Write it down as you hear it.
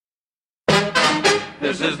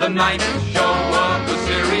This is the ninth show of the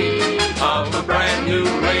series of a brand new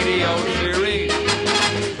radio series.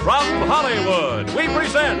 From Hollywood, we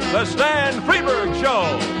present The Stan Freberg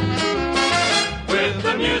Show. With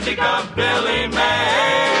the music of Billy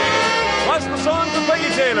May. Plus the songs of Peggy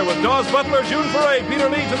Taylor with Dawes Butler, June Foray, Peter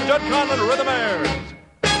Leeds, and the Judd Conlon Rhythmaires.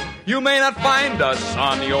 You may not find us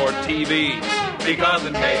on your TV, because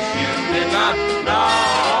in case you did not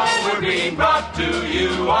know, we're being brought to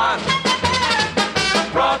you on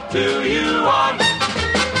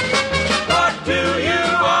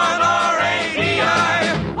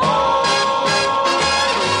R-A-D-I.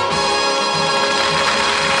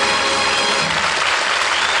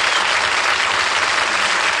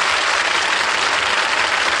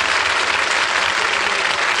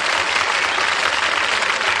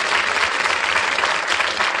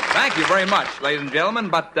 Thank you very much, ladies and gentlemen,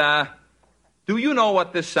 but do you know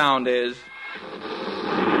what this sound is?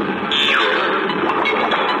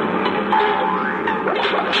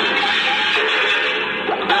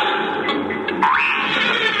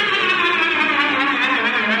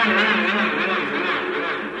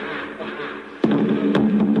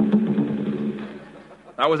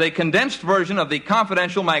 That was a condensed version of the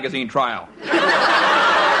Confidential magazine trial.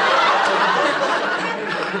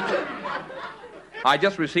 I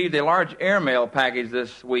just received a large airmail package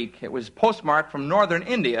this week. It was postmarked from northern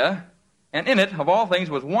India, and in it, of all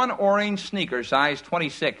things, was one orange sneaker, size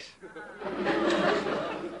 26.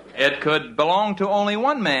 It could belong to only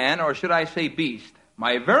one man, or should I say beast,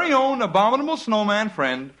 my very own abominable snowman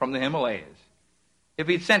friend from the Himalayas. If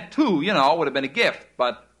he'd sent two, it would have been a gift,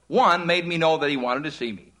 but one made me know that he wanted to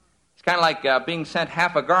see me. It's kind of like being sent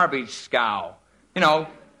half a garbage scow. You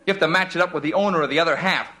have to match it up with the owner of the other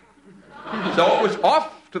half. So it was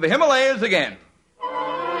off to the Himalayas again.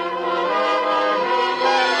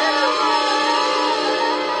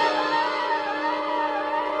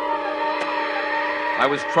 I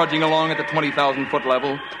was trudging along at the 20,000-foot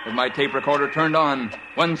level with my tape recorder turned on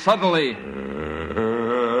when suddenly...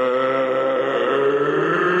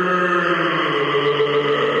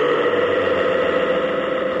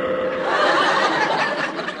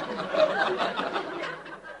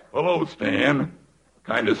 Hello, Stan.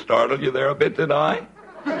 Kind of startled you there a bit, did I?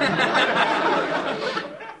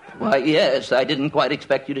 Why, yes. I didn't quite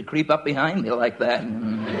expect you to creep up behind me like that.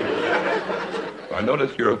 I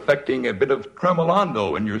notice you're affecting a bit of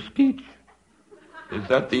tremolando in your speech. Is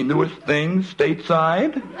that the newest thing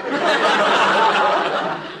stateside?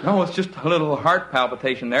 No, it's just a little heart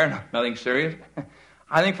palpitation there. Nothing serious.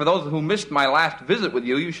 I think for those who missed my last visit with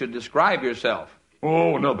you, you should describe yourself.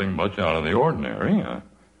 Oh, nothing much out of the ordinary.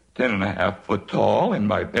 10.5 foot tall in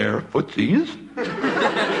my bare footsies.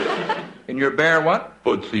 In your bare what?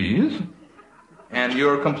 Footsies. And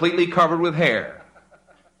you're completely covered with hair.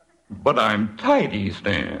 But I'm tidy,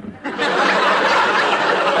 Stan.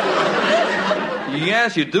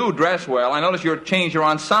 Yes, you do dress well. I notice you've changed your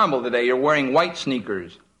ensemble today. You're wearing white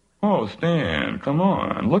sneakers. Oh, Stan, come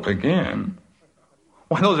on. Look again.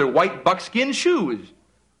 Why, those are white buckskin shoes.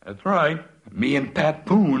 That's right. Me and Pat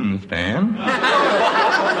Poon, Stan.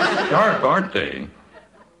 Sharp, aren't they?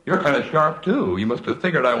 You're kind of sharp, too. You must have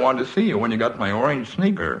figured I wanted to see you when you got my orange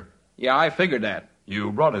sneaker. Yeah, I figured that. You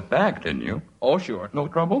brought it back, didn't you? Oh, sure. No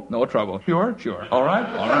trouble? No trouble. Sure? Sure. All right?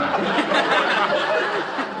 All right.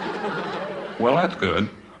 Well, that's good.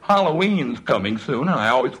 Halloween's coming soon, and I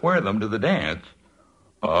always wear them to the dance.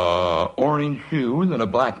 Orange shoes and a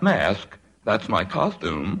black mask. That's my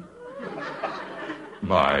costume.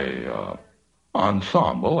 My,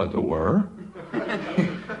 ensemble, as it were.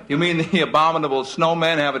 You mean the abominable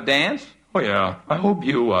snowmen have a dance? Oh, yeah. I hope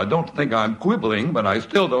you don't think I'm quibbling, but I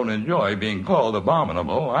still don't enjoy being called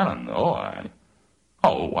abominable. I don't know. I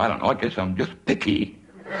don't know. I guess I'm just picky.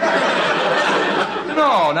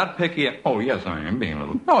 No, not picky. Oh, yes, I am being a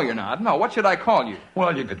little... No, you're not. No, what should I call you?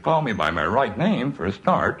 Well, you could call me by my right name for a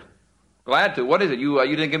start. Glad to. What is it? You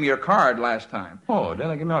didn't give me your card last time. Oh, did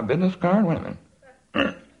I give you my business card? Wait a minute.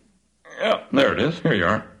 Yeah, there it is. Here you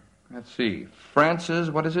are. Let's see. Francis,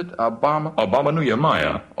 what is it? Abomanuya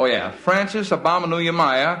Maya. Oh, yeah. Francis Abomanuya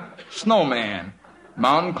Maya, snowman.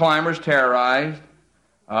 Mountain climbers terrorized.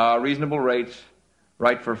 Reasonable rates.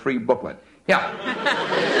 Right for a free booklet. Yeah.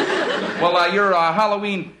 Well, your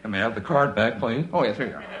Halloween... May I have the card back, please? Oh, yes, here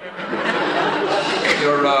you are.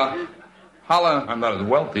 Your I'm not as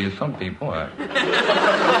wealthy as some people. I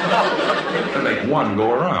make one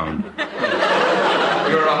go around.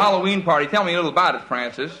 Your Halloween party. Tell me a little about it,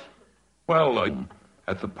 Francis. Well,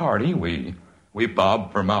 at the party, we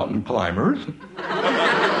bob for mountain climbers.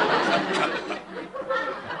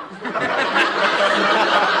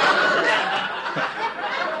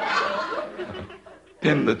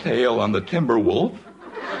 Pin the tail on the timber wolf.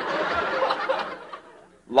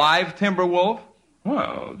 Live timber wolf?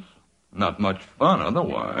 Well, it's not much fun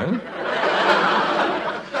otherwise.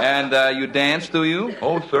 And you dance, do you?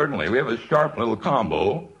 Oh, certainly. We have a sharp little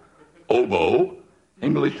combo. Oboe,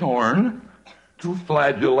 English horn, 2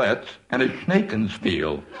 flageolets, and a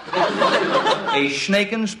schnakenspiel. A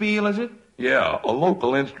schnakenspiel, is it? Yeah, a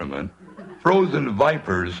local instrument. Frozen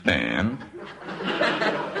vipers, Stan.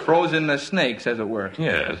 Frozen snakes, as it were.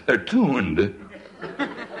 Yes, they're tuned.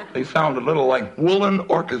 They sound a little like woolen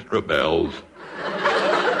orchestra bells.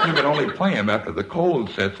 You can only play them after the cold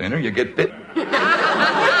sets in or you get bit.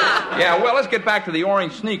 Yeah, well, let's get back to the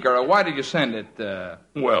orange sneaker. Why did you send it?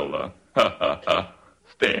 Well,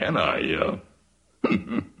 Stan, I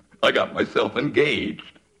got myself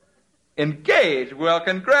engaged. Engaged? Well,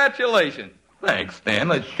 congratulations. Thanks, Stan.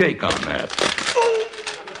 Let's shake on that.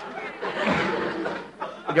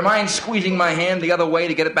 Would you mind squeezing my hand the other way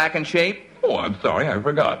to get it back in shape? Oh, I'm sorry. I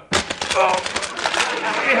forgot.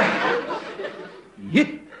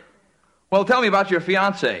 Well, tell me about your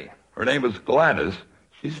fiancée. Her name is Gladys.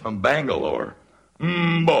 She's from Bangalore.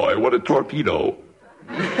 Boy, what a torpedo.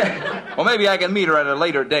 Well, maybe I can meet her at a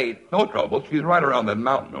later date. No trouble. She's right around that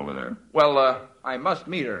mountain over there. Well, I must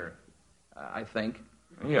meet her, I think.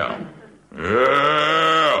 Yeah.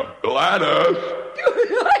 Yeah, Gladys.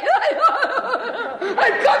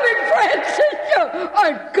 I'm coming, Francis.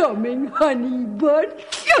 I'm coming, honey bun.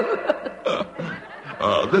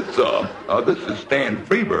 This is Stan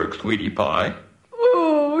Freeberg, sweetie pie.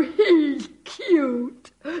 Oh, he's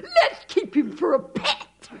cute. Let's keep him for a pet.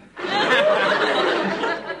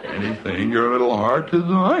 Anything your little heart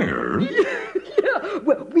desires. Yeah,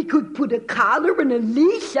 well, we could put a collar and a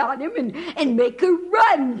leash on him and make a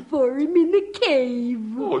run for him in the cave.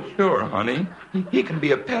 Oh, sure, honey. He can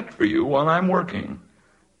be a pet for you while I'm working.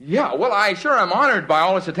 Yeah, well, I sure am honored by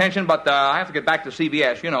all this attention, but I have to get back to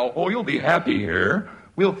CBS, you know. Oh, you'll be happy here.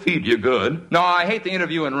 We'll feed you good. No, I hate the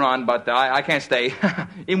interview and run, but I can't stay,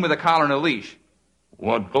 even with a collar and a leash.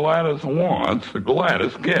 What Gladys wants,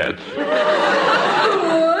 Gladys gets.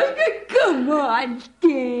 Oh, come on,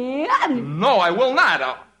 Stan. No, I will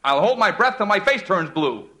not. I'll hold my breath till my face turns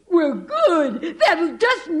blue. Well, good. That'll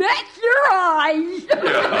just match your eyes.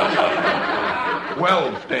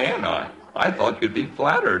 Well, Stan, I thought you'd be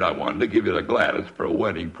flattered. I wanted to give you the Gladys for a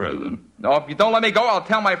wedding present. No, if you don't let me go, I'll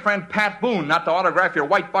tell my friend Pat Boone not to autograph your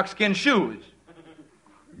white buckskin shoes.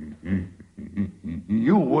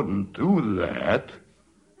 You wouldn't do that.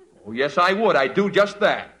 Oh, yes, I would. I'd do just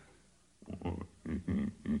that.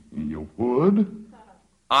 You would?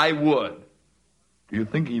 I would. Do you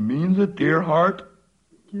think he means it, dear heart?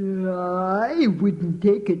 I wouldn't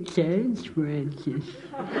take a chance, Francis.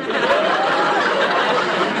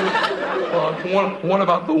 What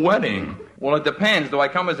about the wedding? Well, it depends. Do I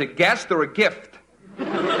come as a guest or a gift?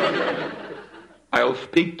 I'll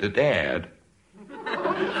speak to Dad.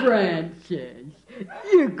 Francis,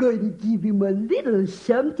 you're going to give him a little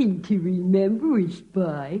something to remember us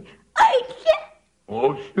by, aren't you?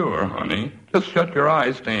 Oh, sure, honey. Just shut your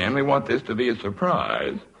eyes, Stan. We want this to be a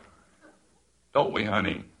surprise. Don't we,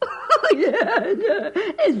 honey? Oh, yeah.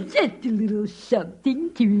 It's just a little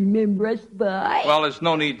something to remember us by. Well, there's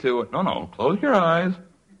no need to. No. Close your eyes.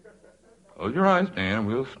 Close your eyes, Stan.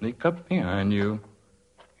 We'll sneak up behind you.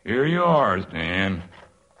 Here you are, Stan.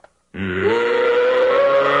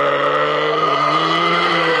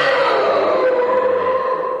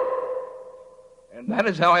 And that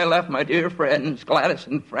is how I left my dear friends, Gladys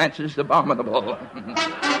and Francis Abominable.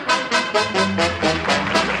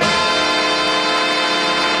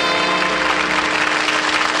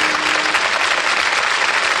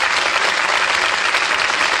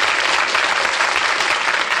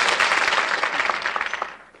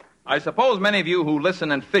 I suppose many of you who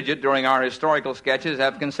listen and fidget during our historical sketches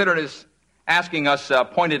have considered asking us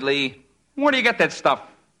pointedly, where do you get that stuff?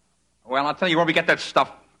 Well, I'll tell you where we get that stuff.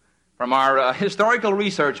 From our historical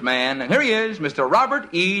research man. And here he is, Mr. Robert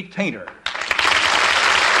E. Tainter.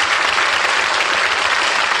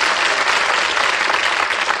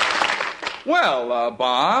 Well,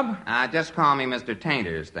 Bob. Just call me Mr.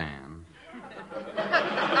 Tainter, Stan.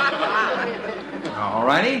 All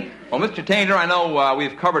righty. Well, Mr. Tainter, I know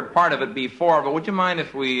we've covered part of it before, but would you mind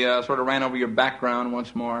if we sort of ran over your background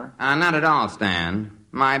once more? Not at all, Stan.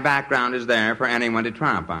 My background is there for anyone to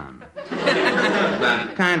tromp on.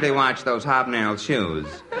 But kindly watch those hobnailed shoes.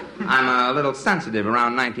 I'm a little sensitive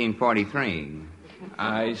around 1943.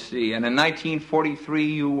 I see. And in 1943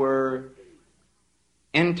 you were...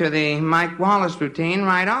 Into the Mike Wallace routine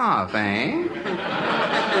right off, eh?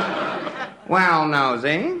 Well,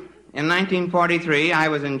 Nosy, In 1943, I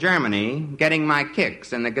was in Germany getting my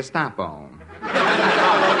kicks in the Gestapo.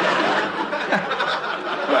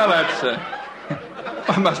 Well,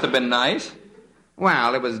 that must have been nice.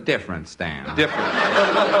 Well, it was different, Stan.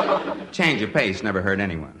 Different. Change of pace never hurt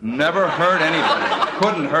anyone. Never hurt anybody.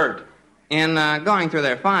 Couldn't hurt. In going through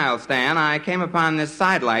their files, Stan, I came upon this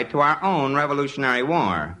sidelight to our own Revolutionary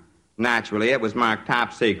War. Naturally, it was marked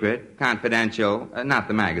top secret, confidential, not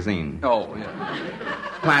the magazine. Oh, yeah.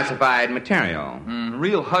 Classified material.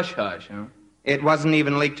 Real hush-hush, huh? It wasn't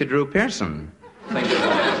even leaked to Drew Pearson. Think of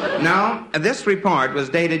that. No, this report was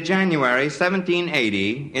dated January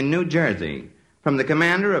 1780 in New Jersey from the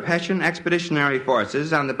commander of Hessian Expeditionary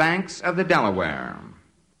Forces on the banks of the Delaware.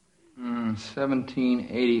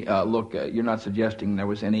 1780. Look, you're not suggesting there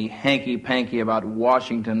was any hanky-panky about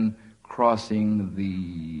Washington crossing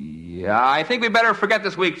the... I think we better forget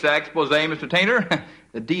this week's expose, Mr. Tainter.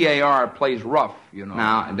 The DAR plays rough, you know.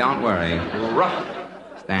 Now, don't worry.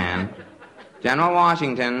 Rough. Stan, General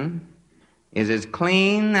Washington is as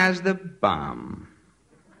clean as the bomb.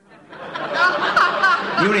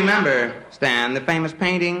 You remember, Stan, the famous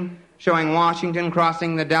painting showing Washington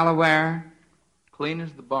crossing the Delaware? Clean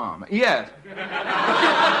as the bomb. Yes.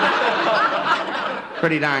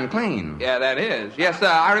 Pretty darn clean. Yeah, that is. Yes,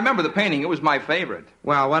 I remember the painting. It was my favorite.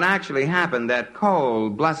 Well, what actually happened that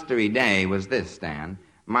cold, blustery day was this, Stan.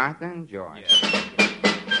 Martha and George. Yes.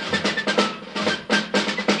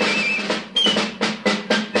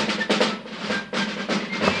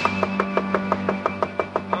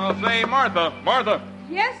 Oh, say, Martha.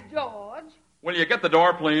 Yes, George? Will you get the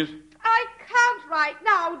door, please? I can't right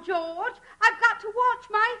now, George. I've got to watch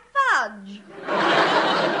my fudge.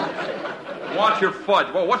 Watch your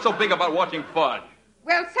fudge. Well, what's so big about watching fudge?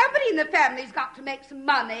 Well, somebody in the family's got to make some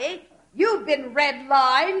money. You've been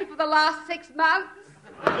redlined for the last 6 months.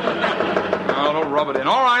 No, don't rub it in.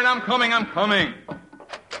 All right, I'm coming.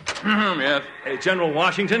 Yes. Hey, General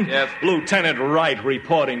Washington? Yes. Lieutenant Wright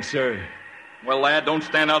reporting, sir. Well, lad, don't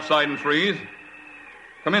stand outside and freeze.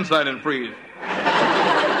 Come inside and freeze.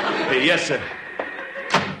 Hey, yes, sir.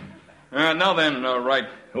 Now then, Wright.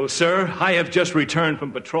 Oh, sir, I have just returned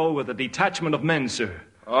from patrol with a detachment of men, sir.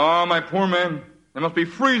 Oh, my poor men. They must be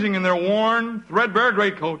freezing in their worn, threadbare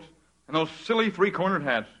greatcoats and those silly three-cornered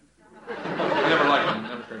hats. I never liked them.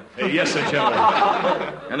 Never cared. Hey, yes, sir, General.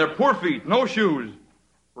 And their poor feet, no shoes,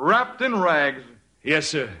 wrapped in rags. Yes,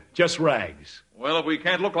 sir, just rags. Well, if we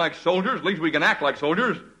can't look like soldiers, at least we can act like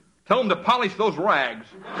soldiers. Tell them to polish those rags.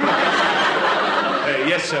 Hey,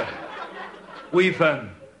 yes, sir.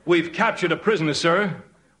 We've captured a prisoner, sir.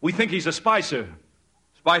 We think he's a spy, sir.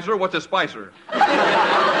 Spicer? What's a spicer?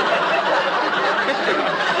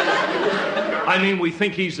 I mean, we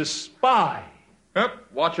think he's a spy. Yep.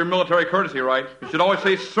 Watch your military courtesy, Wright. You should always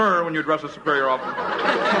say sir when you address a superior officer.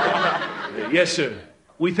 Yes, sir.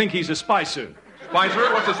 We think he's a spy, sir.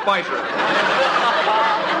 Spicer? What's a spicer?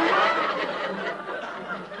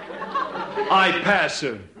 I pass,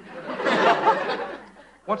 sir.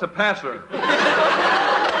 What's a passer?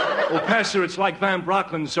 Oh, passer, it's like Van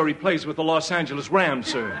Brocklin, sir. He plays with the Los Angeles Rams,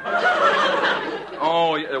 sir.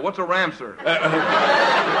 Oh, yeah. What's a ram, sir?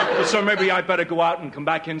 Sir, maybe I'd better go out and come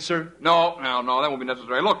back in, sir? No, that won't be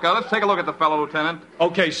necessary. Look, let's take a look at the fellow, Lieutenant.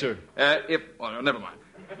 Okay, sir. Never mind.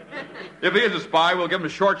 If he is a spy, we'll give him a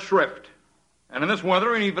short shrift. And in this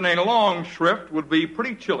weather, even a long shrift would be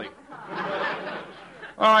pretty chilly.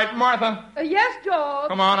 All right, Martha. Yes, George?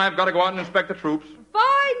 Come on, I've got to go out and inspect the troops.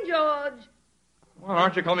 Fine, George. Well,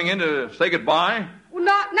 aren't you coming in to say goodbye? Well,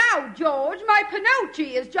 not now, George. My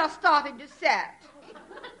Pinocchio is just starting to set.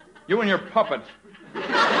 You and your puppet.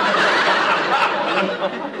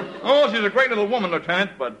 Oh, she's a great little woman,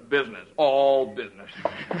 Lieutenant, but business. All business.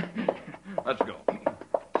 Let's go.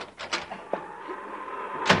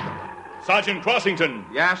 Sergeant Crossington.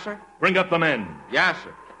 Yes, sir? Bring up the men. Yes,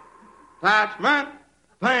 sir. Detachment,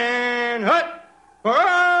 plan, hut,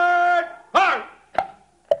 forward, hard.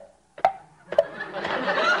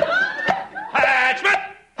 Detachment,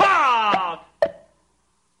 halt!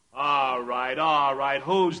 All right.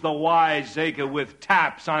 Who's the wiseacre with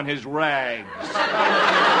taps on his rags?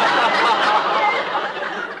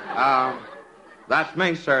 That's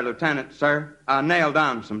me, sir, Lieutenant, sir. Nailed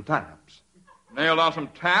on some taps. Nailed on some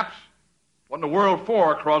taps? What in the world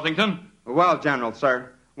for, Crossington? Well, General,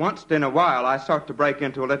 sir, once in a while I start to break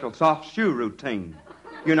into a little soft shoe routine.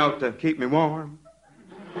 You know, to keep me warm.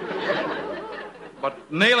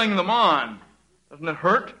 But nailing them on, doesn't it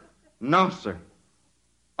hurt? No, sir.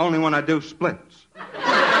 Only when I do splits.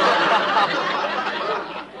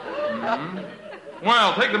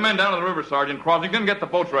 Well, take the men down to the river, Sergeant Crossington. Get the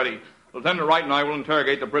boats ready. Lieutenant Wright and I will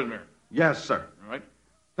interrogate the prisoner. Yes, sir. All right.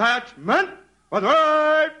 Attachment. For the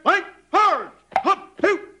right flank. Forward. Up,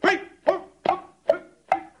 2, 3, 4, up.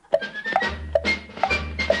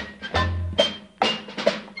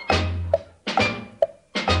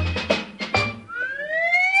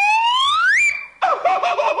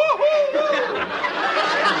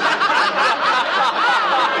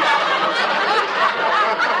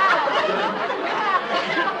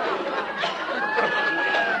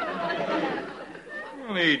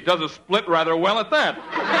 He does a split rather well at that.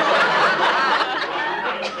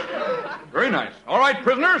 Very nice. All right,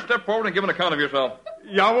 prisoner, step forward and give an account of yourself.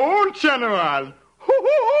 Jawohl, General.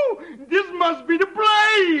 Ho, this must be the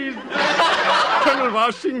place. General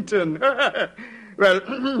Washington. Well,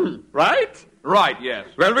 right? Right, yes.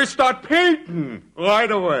 Well, we start painting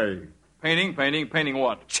right away. Painting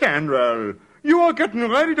what? General, you are getting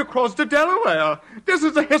ready to cross the Delaware. This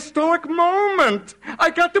is a historic moment.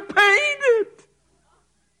 I got to paint it.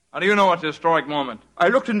 How do you know it's a historic moment? I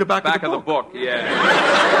looked in the back of the book. Yeah.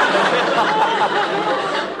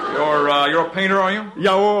 You're a painter, are you?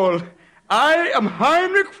 Jawohl. I am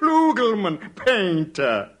Heinrich Flugelmann,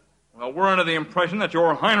 painter. Well, we're under the impression that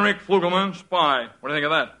you're Heinrich Flugelmann, spy. What do you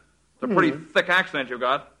think of that? It's a pretty thick accent you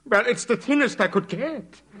got. Well, it's the thinnest I could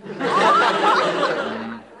get.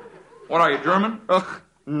 What are you, German? Ugh,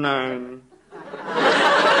 nein.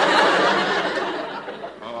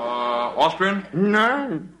 Austrian?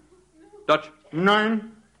 Nein. Dutch?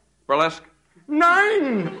 Nein. Burlesque?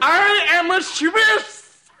 Nein. I am a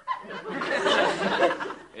Swiss.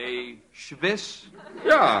 A Swiss?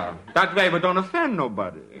 Yeah, that way we don't offend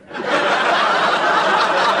nobody.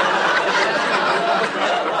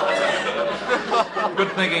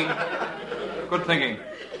 Good thinking. Good thinking.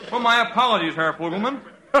 Well, my apologies, Herr Flugelmann.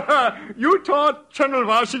 You thought, General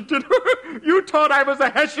Washington, you thought I was a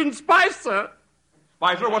Hessian Spicer.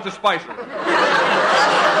 Spicer? What's a Spicer?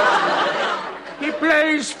 He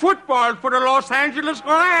plays football for the Los Angeles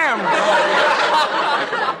Rams.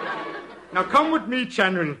 Now come with me,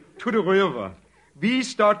 General, to the river. We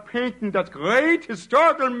start painting that great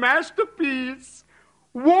historical masterpiece,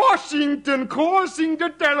 Washington crossing the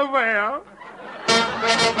Delaware.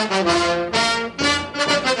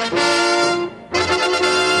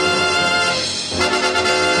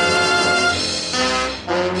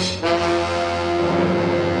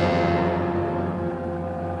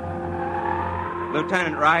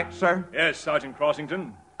 Lieutenant Wright, sir? Yes, Sergeant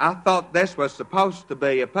Crossington. I thought this was supposed to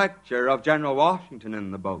be a picture of General Washington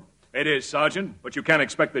in the boat. It is, Sergeant, but you can't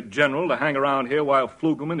expect the General to hang around here while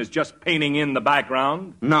Flugelman is just painting in the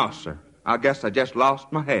background. No, sir. I guess I just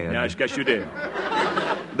lost my head. Yeah, I guess you did.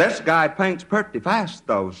 This guy paints pretty fast,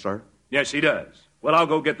 though, sir. Yes, he does. Well, I'll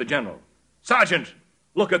go get the General. Sergeant,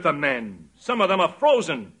 look at the men. Some of them are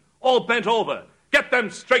frozen, all bent over. Get them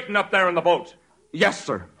straightened up there in the boat. Yes,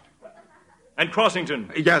 sir. And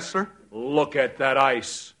Crossington. Yes, sir. Look at that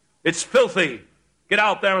ice. It's filthy. Get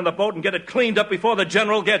out there in the boat and get it cleaned up before the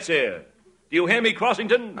General gets here. Do you hear me,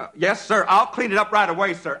 Crossington? Yes, sir. I'll clean it up right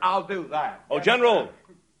away, sir. I'll do that. Oh, General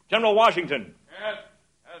Washington. Yes,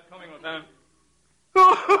 coming, Lieutenant.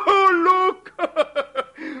 Oh, look!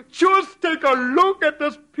 Just take a look at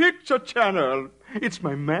this picture, General. It's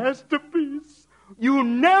my masterpiece. You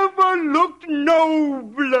never looked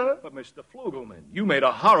nobler. But, Mr. Flugelman, you made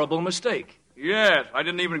a horrible mistake. Yes, I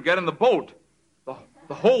didn't even get in the boat.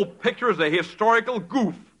 The whole picture is a historical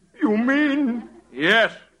goof. You mean?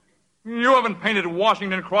 Yes. You haven't painted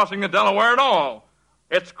Washington crossing the Delaware at all.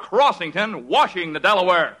 It's Crossington washing the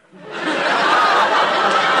Delaware.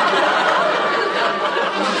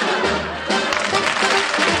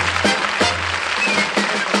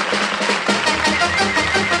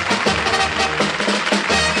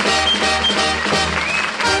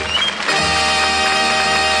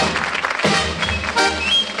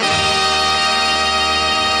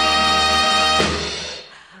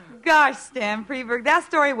 Gosh, Stan Freeberg, that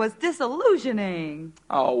story was disillusioning.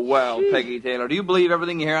 Oh, well, Jeez. Peggy Taylor, do you believe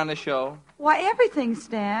everything you hear on the show? Why, everything,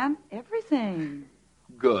 Stan. Everything.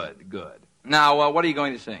 Good. Now, what are you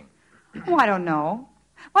going to sing? Oh, I don't know.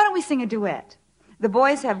 Why don't we sing a duet? The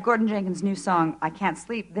boys have Gordon Jenkins' new song, I Can't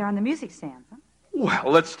Sleep, there on the music stands. Huh? Well,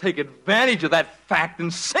 let's take advantage of that fact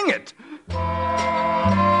and sing it.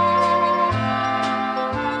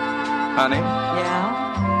 Honey? Yeah?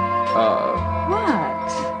 What?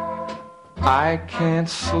 I can't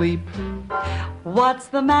sleep. What's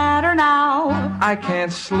the matter now? I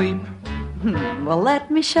can't sleep. Well, let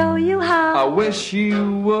me show you how. I wish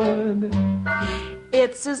you would.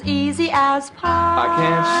 It's as easy as pie. I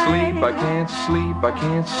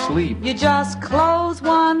can't sleep. You just close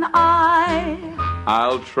one eye.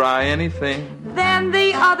 I'll try anything. Then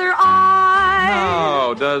the other eye.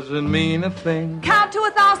 No, doesn't mean a thing. Count to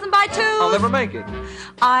 1,000 by 2. I'll never make it.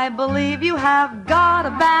 I believe you have got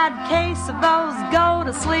a bad case of those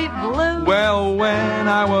go-to-sleep blues. Well, when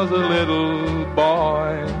I was a little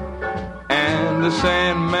boy and the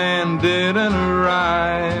Sandman didn't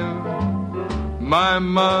arrive, my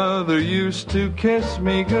mother used to kiss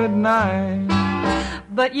me goodnight.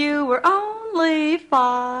 But you were only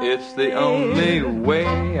 5. It's the only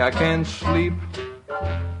way I can sleep.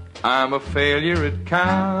 I'm a failure at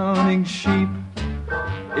counting sheep.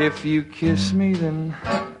 If you kiss me, then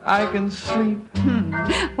I can sleep.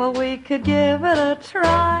 Well, we could give it a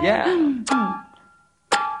try. Yeah.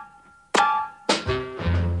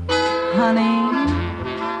 Honey.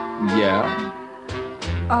 Yeah.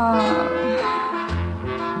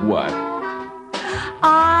 What?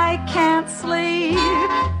 I can't sleep.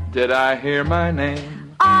 Did I hear my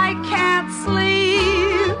name? I can't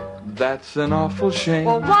sleep. That's an awful shame.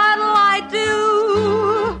 Well, what'll I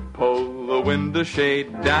do? Pull the window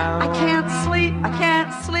shade down. I can't sleep. I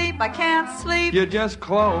can't sleep. I can't sleep. You just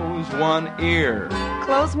close one ear.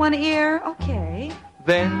 Close one ear. Okay.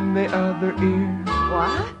 Then the other ear.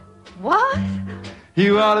 What? What?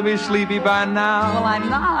 You ought to be sleepy by now. Well, I'm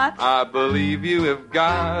not. I believe you have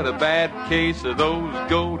got a bad case of those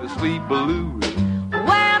go-to-sleep blues.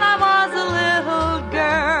 When I was a little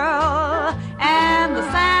girl and the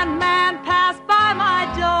Sandman passed by my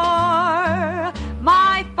door,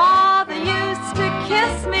 my father used to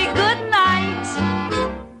kiss me goodnight.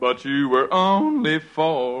 But you were only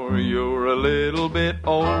 4. You're a little bit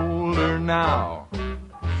older now.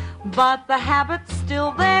 But the habit's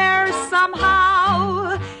still there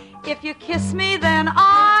somehow. If you kiss me, then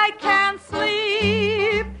I can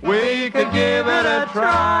sleep. We could give it a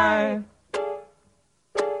try.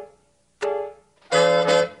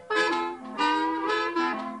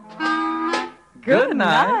 Good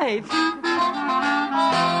night.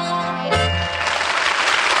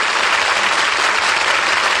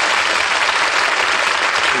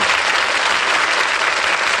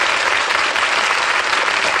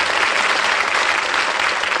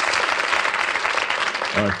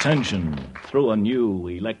 Attention. Through a new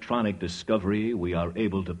electronic discovery, we are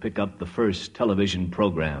able to pick up the first television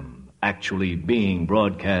program actually being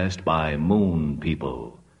broadcast by Moon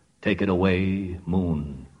people. Take it away,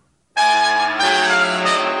 Moon.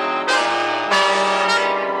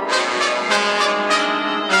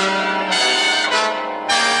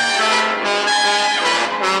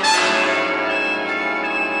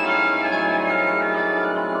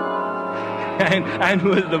 And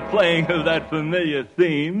with the playing of that familiar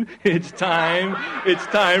theme, it's time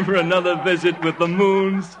for another visit with the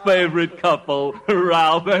Moon's favorite couple,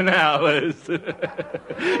 Ralph and Alice.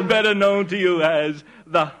 Better known to you as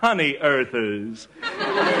the Honey Earthers.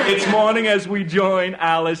 It's morning as we join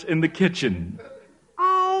Alice in the kitchen.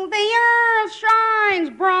 Oh, the earth shines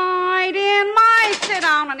bright in my... Sit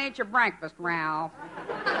down and eat your breakfast, Ralph.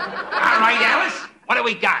 All right, Alice, what do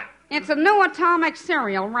we got? It's a new atomic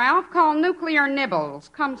cereal, Ralph, called Nuclear Nibbles.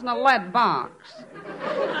 Comes in a lead box.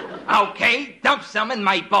 Okay, dump some in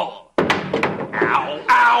my bowl. Ow,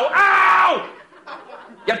 ow, ow!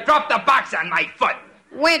 You dropped the box on my foot.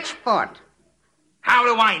 Which foot? How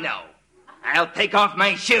do I know? I'll take off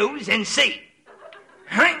my shoes and see.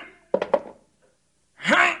 Huh?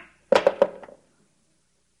 Huh?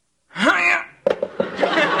 Huh?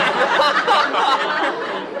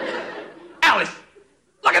 Alice,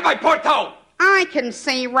 look at my poor toe. I can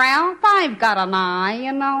see, Ralph. I've got an eye,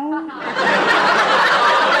 you know.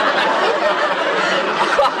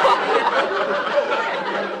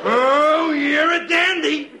 Oh, you're a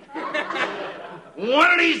dandy.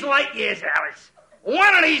 One of these light years, Alice.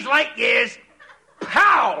 One of these light years,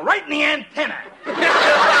 pow, right in the antenna.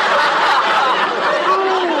 Oh,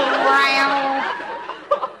 Ralph.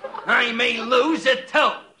 I may lose a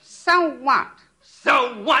toe. So what?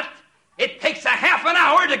 So what? It takes a half an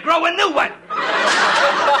hour to grow a new one.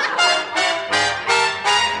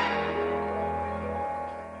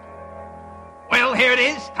 Well, here it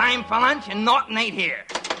is. Time for lunch, and Norton ain't here.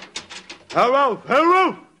 Hello,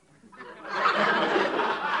 hello.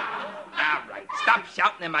 All right, stop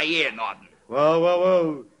shouting in my ear, Norton.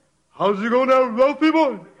 Well. How's it going now, Ralphie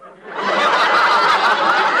boy?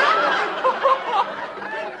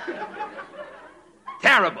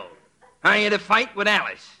 Terrible. I had a fight with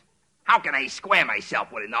Alice. How can I square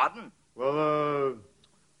myself with it, Norton? Well,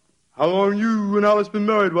 how long you and Alice been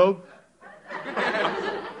married, Ralph?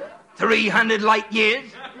 300 light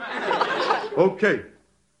years. Okay.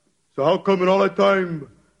 So how come in all that time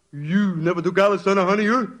you never took Alice on a honey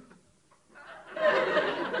earth?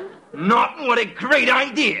 Norton, what a great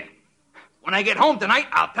idea. When I get home tonight,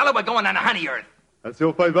 I'll tell her we're going on a honey earth. That's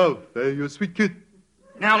your five out. You're a sweet kid.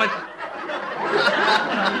 Now let's...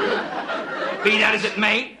 Be that as it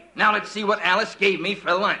may, now let's see what Alice gave me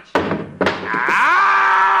for lunch. Ow!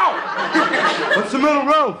 What's the matter,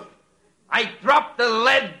 Ralph? I dropped the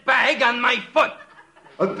lead bag on my foot.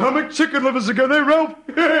 Atomic chicken livers again, eh, Ralph?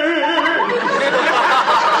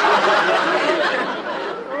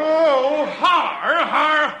 Oh,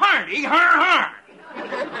 hardy, har.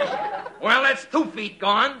 Well, that's 2 feet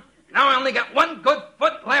gone. Now I only got 1 good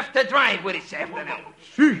foot left to drive with this afternoon.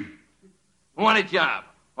 Gee. What a job.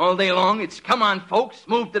 All day long, it's come on, folks,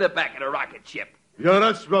 move to the back of the rocket ship. Yeah,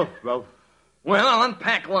 that's rough, Ralph. Well, I'll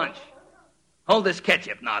unpack lunch. Hold this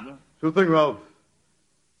ketchup, Nodden. Sure thing, Ralph.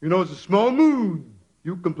 You know, it's a small moon.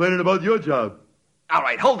 You complaining about your job. All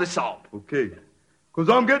right, hold the salt. Okay. Because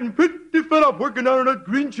I'm getting pretty fed up working down in that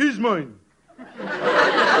green cheese mine.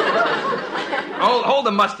 Hold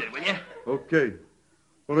the mustard, will you? Okay.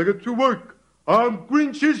 When I get to work, I'm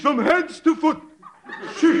green cheese from heads to foot.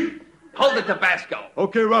 Sheesh. Hold the Tabasco.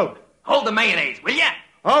 Okay, Ralph. Hold the mayonnaise, will you?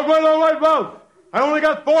 All right, Ralph. I only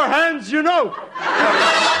got 4 hands, you know.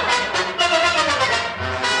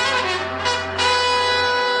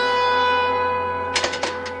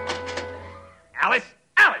 Alice!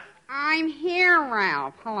 I'm here,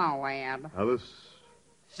 Ralph. Hello, lad. Alice.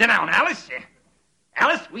 Sit down, Alice.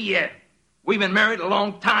 Alice, we've been married a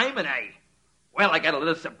long time, and I got a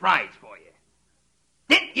little surprise for you.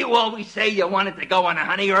 Didn't you always say you wanted to go on a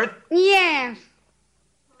honey earth? Yes.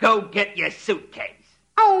 Go get your suitcase.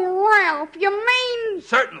 Oh, Ralph, you mean...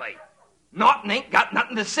 Certainly. Norton ain't got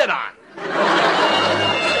nothing to sit on.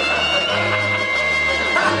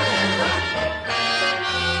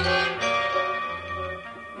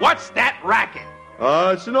 What's that racket?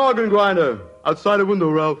 It's an organ grinder. Outside the window,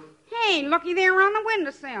 Ralph. Hey, looky there on the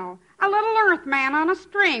windowsill. A little earthman on a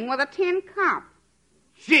string with a tin cup.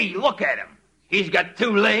 Gee, look at him. He's got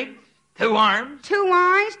 2 legs, 2 arms. 2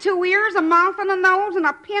 eyes, 2 ears, a mouth and a nose, and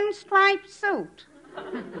a pinstripe suit.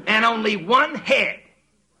 And only 1 head.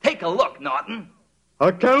 Take a look, Norton.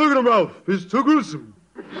 I can't look at him, Ralph. He's too gruesome.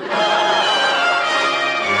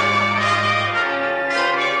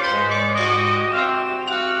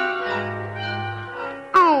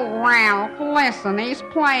 Oh, Ralph, listen, he's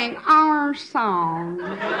playing our song.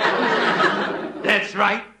 That's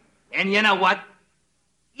right. And you know what?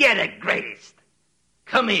 You're the greatest.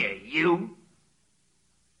 Come here, you.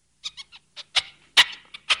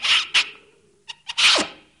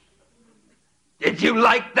 Did you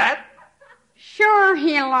like that? Sure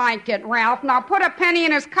he liked it, Ralph. Now put a penny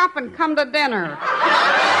in his cup and come to dinner.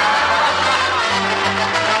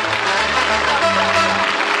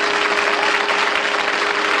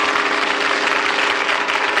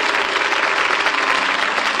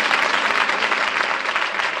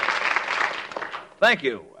 Thank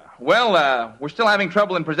you. Well, we're still having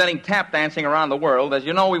trouble in presenting tap dancing around the world. As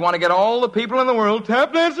you know, we want to get all the people in the world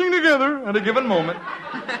tap dancing together at a given moment.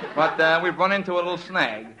 But we've run into a little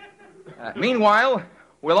snag. Meanwhile,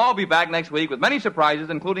 we'll all be back next week with many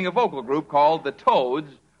surprises, including a vocal group called the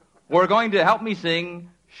Toads, who are going to help me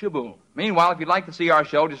sing Shaboom. Meanwhile, if you'd like to see our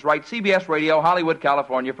show, just write CBS Radio, Hollywood,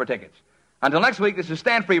 California, for tickets. Until next week, this is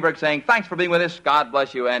Stan Freberg saying thanks for being with us. God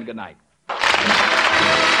bless you and good night.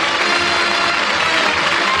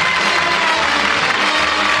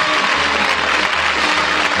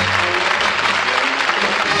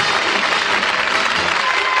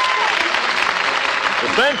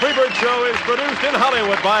 Stan Freberg Show is produced in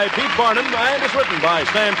Hollywood by Pete Barnum and is written by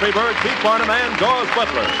Stan Freberg, Pete Barnum, and Jaws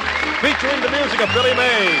Butler. Featuring the music of Billy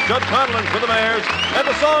May, Judd Conlon for the Mares, and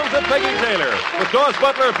the songs of Peggy Taylor, with Jaws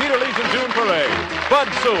Butler, Peter Lees, and June Foray.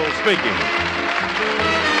 Bud Sewell speaking.